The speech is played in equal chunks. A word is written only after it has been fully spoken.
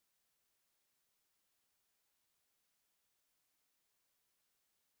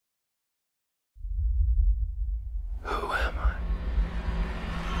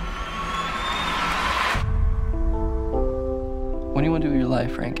What do you want to do with your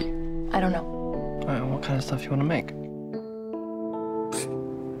life, Frankie? I don't know. All right, what kind of stuff you want to make?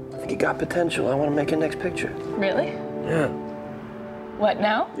 I think you got potential. I want to make a next picture. Really? Yeah. What,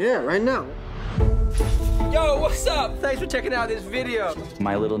 now? Yeah, right now. Yo, what's up? Thanks for checking out this video.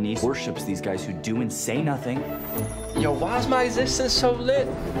 My little niece worships these guys who do and say nothing Yo, why is my existence so lit?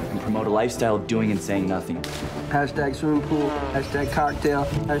 and promote a lifestyle of doing and saying nothing. Hashtag swimming pool, hashtag cocktail,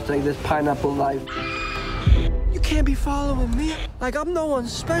 hashtag this pineapple life. You can't be following me. Like, I'm no one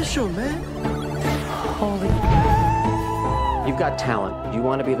special, man. Holy. You've got talent. Do you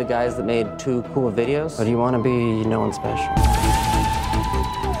want to be the guys that made 2 cool videos? Or do you want to be no one special?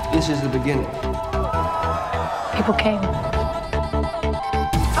 This is the beginning. People came.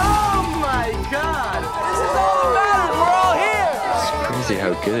 Oh my God! This is all about it. We're all here. It's crazy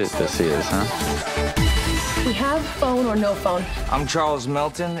how good this is, huh? We have phone or no phone. I'm Charles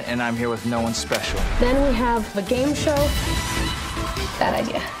Melton, and I'm here with No One Special. Then we have a game show. Bad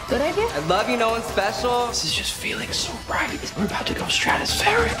idea. Good idea? I love you, No One Special. This is just feeling so right. We're about to go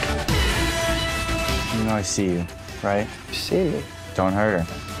stratospheric. You know I see you, right? You see me? Don't hurt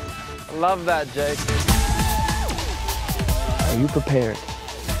her. I love that, Jake. Are you prepared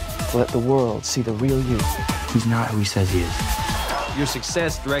to let the world see the real you? He's not who he says he is. Your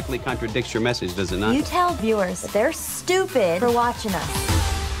success directly contradicts your message, does it not? You tell viewers that they're stupid for watching us.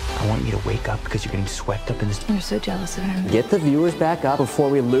 I want you to wake up because you're getting swept up in this. You're so jealous of him. Get the viewers back up before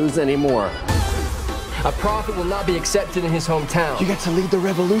we lose any more. A prophet will not be accepted in his hometown. You get to lead the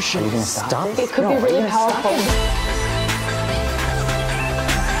revolution. Are you gonna stop? It could be really powerful.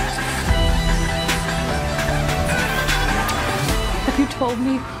 Have you told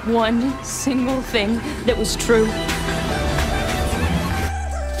me one single thing that was true?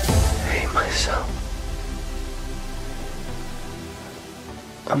 I hate myself.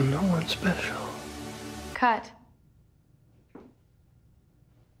 I'm no one special. Cut.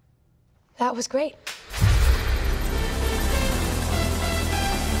 That was great.